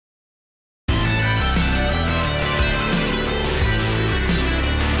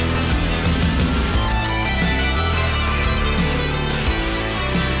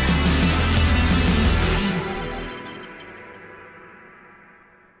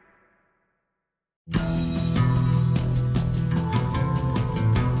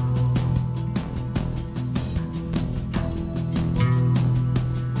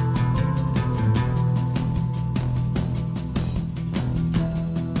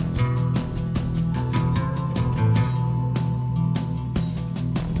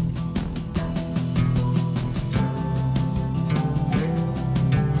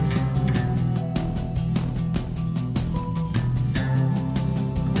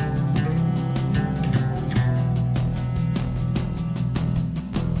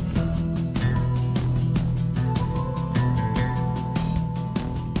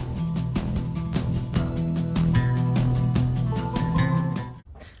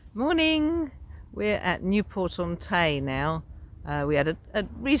Morning! We're at Newport on Tay now. We had a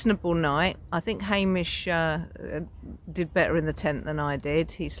reasonable night. I think Hamish did better in the tent than I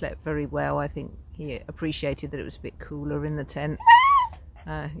did. He slept very well. I think he appreciated that it was a bit cooler in the tent.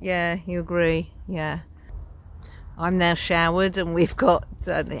 Yeah, you agree? Yeah. I'm now showered and we've got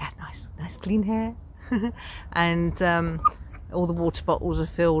nice clean hair. And all the water bottles are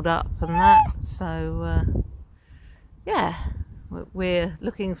filled up and that. So yeah. We're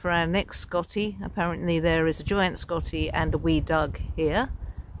looking for our next Scottie. Apparently there is a giant Scottie and a wee Dug here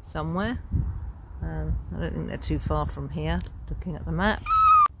somewhere. I don't think they're too far from here, looking at the map.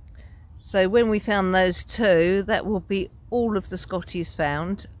 So when we found those two, that will be all of the Scotties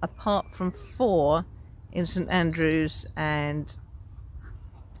found, apart from 4 in St Andrews and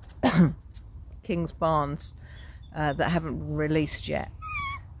King's Barnes that haven't been released yet.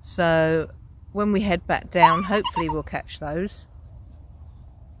 So when we head back down, hopefully we'll catch those.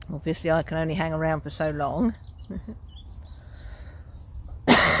 Obviously I can only hang around for so long.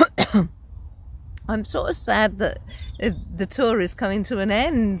 I'm sort of sad that the tour is coming to an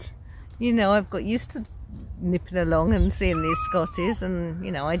end. You know, I've got used to nipping along and seeing these Scotties, and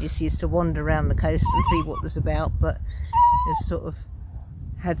you know, I just used to wander around the coast and see what was about, but it sort of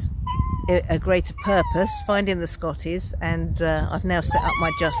had a greater purpose finding the Scotties, and I've now set up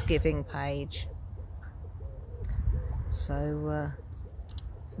my Just Giving page. So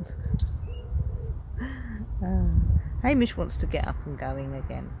Hamish wants to get up and going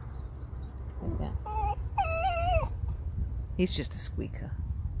again. Yeah. He's just a squeaker.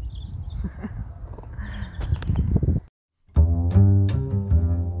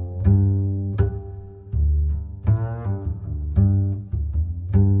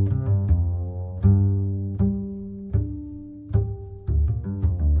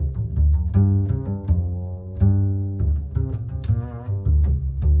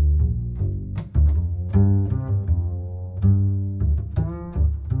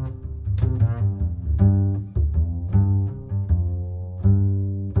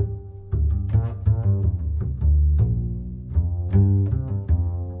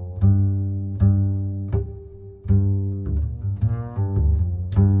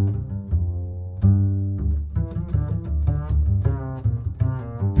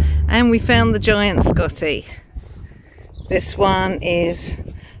 And we found the giant Scottie. This one is,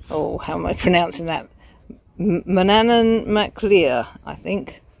 oh, how am I pronouncing that? Mananan MacLear, I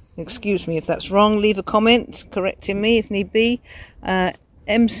think. Excuse me if that's wrong. Leave a comment correcting me if need be.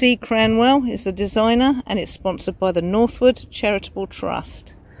 MC Cranwell is the designer, and it's sponsored by the Northwood Charitable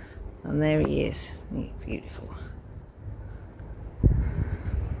Trust. And there he is. Beautiful.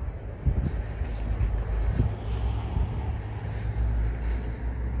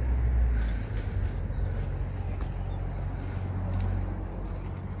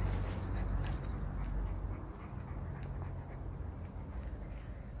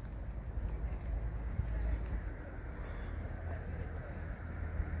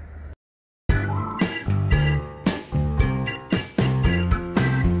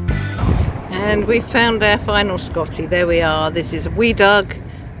 And we found our final Scottie. There we are. This is a wee Dug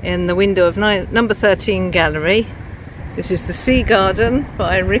in the window of number 13 gallery. This is the Sea Garden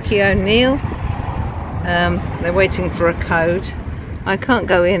by Ricky O'Neill. They're waiting for a code. I can't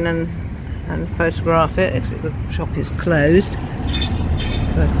go in and photograph it because the shop is closed.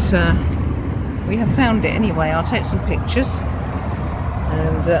 But we have found it anyway. I'll take some pictures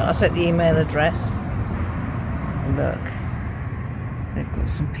and I'll take the email address. Look. They've got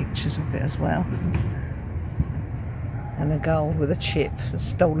some pictures of it as well. And a gull with a chip, a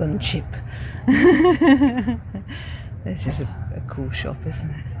stolen chip. This is a cool shop, isn't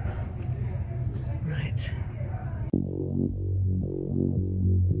it? Right.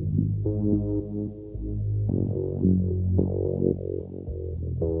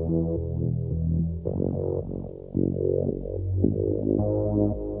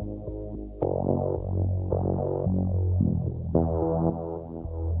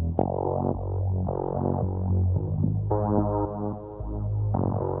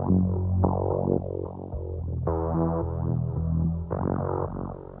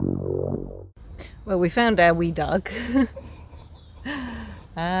 Well, we found our wee Dug.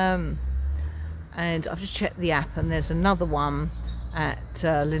 And I've just checked the app, and there's another one at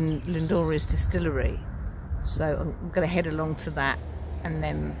Lindores Distillery. So I'm going to head along to that and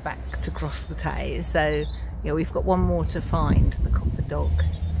then back to cross the Tay. So yeah, we've got one more to find, the Copper Dog.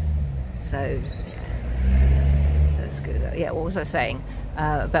 So yeah, that's good. Yeah, what was I saying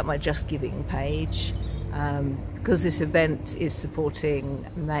about my Just Giving page? Because this event is supporting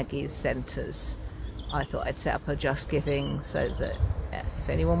Maggie's centres, I thought I'd set up a Just Giving so that yeah, if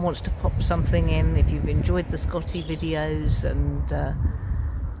anyone wants to pop something in, if you've enjoyed the Scottie videos and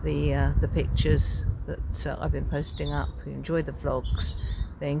the pictures that I've been posting up, you enjoy the vlogs,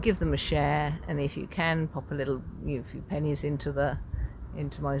 then give them a share, and if you can pop a little few pennies into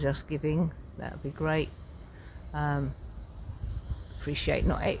my Just Giving, that would be great. Appreciate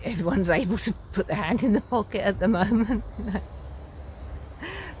not everyone's able to put their hand in the pocket at the moment,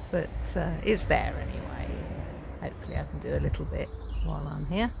 but it's there anyway. Hopefully I can do a little bit while I'm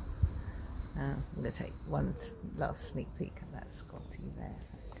here. I'm going to take one last sneak peek at that Scottie there.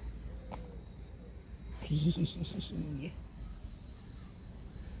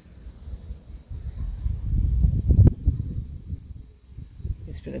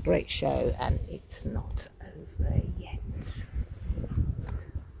 It's been a great show and it's not over yet.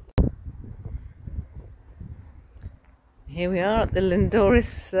 Here we are at the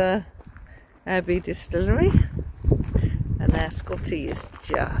Lindores Abbey Distillery, and our Scottie is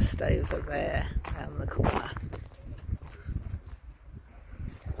just over there down the corner.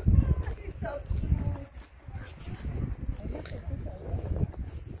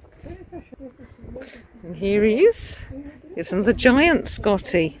 And here he is. Isn't the giant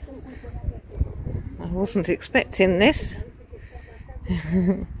Scottie? I wasn't expecting this.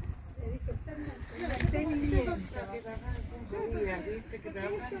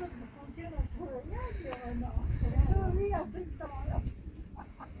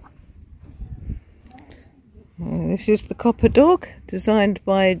 This is the Copper Dog, designed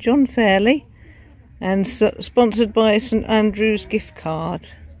by John Fairley and sponsored by St Andrew's gift card.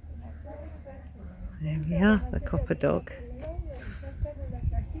 There we are, the Copper Dog.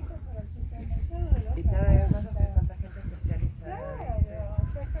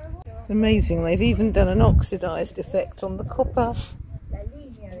 Amazing, they've even done an oxidised effect on the copper.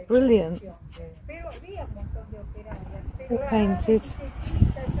 Brilliant. All painted.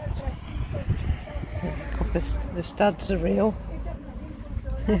 The studs are real.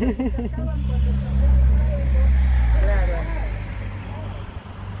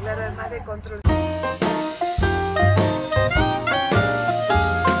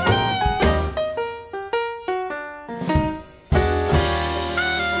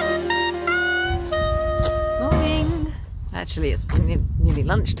 Morning. Actually, it's nearly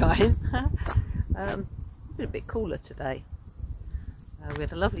lunchtime. Been a bit cooler today. We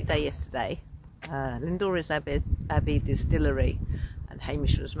had a lovely day yesterday. Lindores Abbey Distillery, and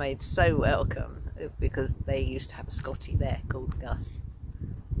Hamish was made so welcome because they used to have a Scottie there called Gus,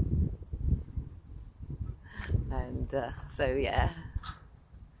 and so yeah,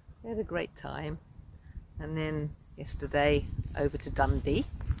 we had a great time. And then yesterday over to Dundee,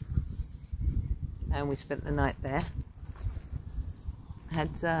 and we spent the night there.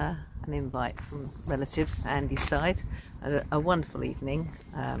 Had an invite from relatives, Andy's side. Had a wonderful evening.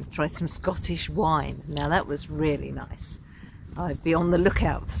 Tried some Scottish wine. Now that was really nice. I'd be on the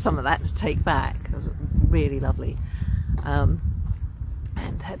lookout for some of that to take back. It was really lovely. And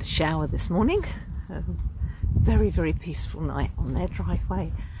had a shower this morning. Very, very peaceful night on their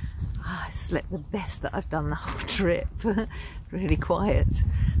driveway. I slept the best that I've done the whole trip. Really quiet.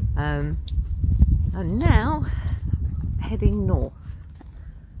 And now heading north.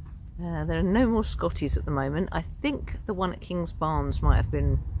 There are no more Scotties at the moment. I think the one at King's Barnes might have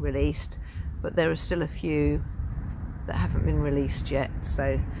been released, but there are still a few that haven't been released yet.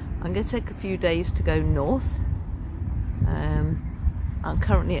 So I'm going to take a few days to go north. I'm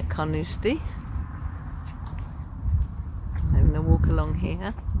currently at Carnoustie. I'm going to walk along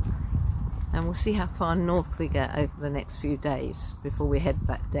here, and we'll see how far north we get over the next few days before we head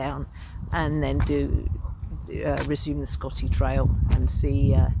back down, and then resume the Scottie trail and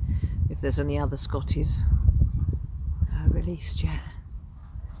see if there's any other Scotties released yet.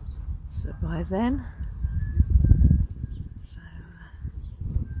 So by then,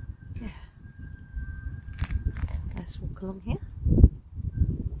 yeah, let's walk along here.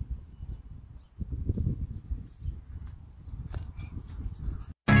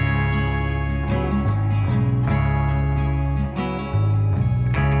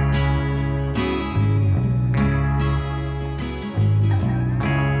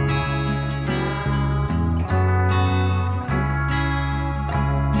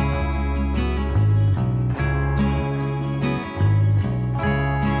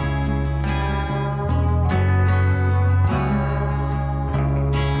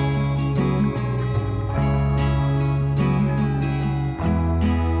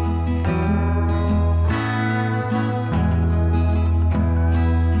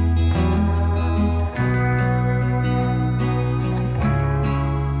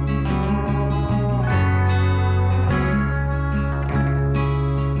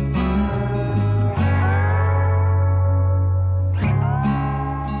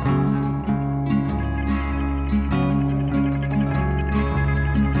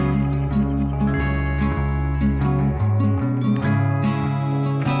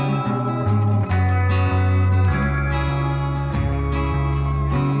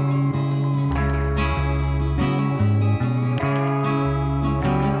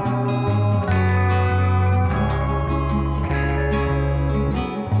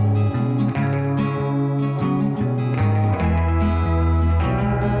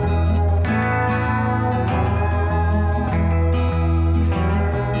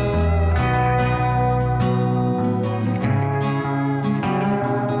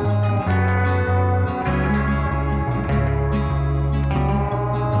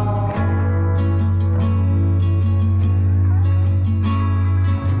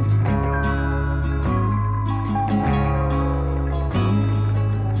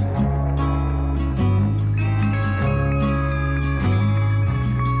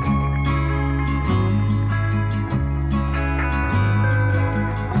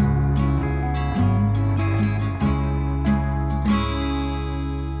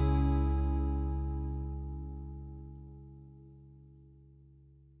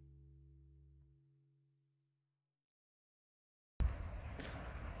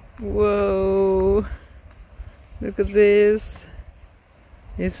 Whoa, look at this.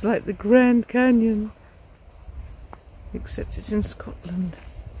 It's like the Grand Canyon, except it's in Scotland.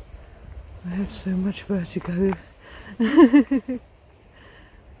 I have so much vertigo.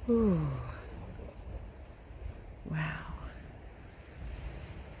 Ooh. Wow.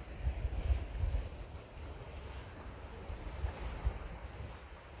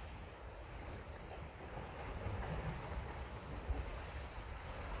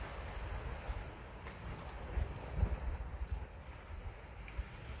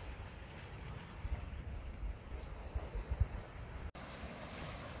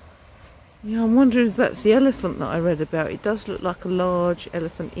 Yeah, I'm wondering if that's the elephant that I read about. It does look like a large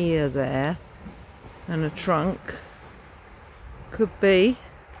elephant ear there, and a trunk. Could be.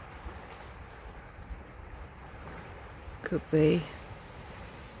 Could be.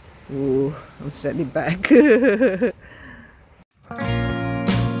 Ooh, I'm standing back.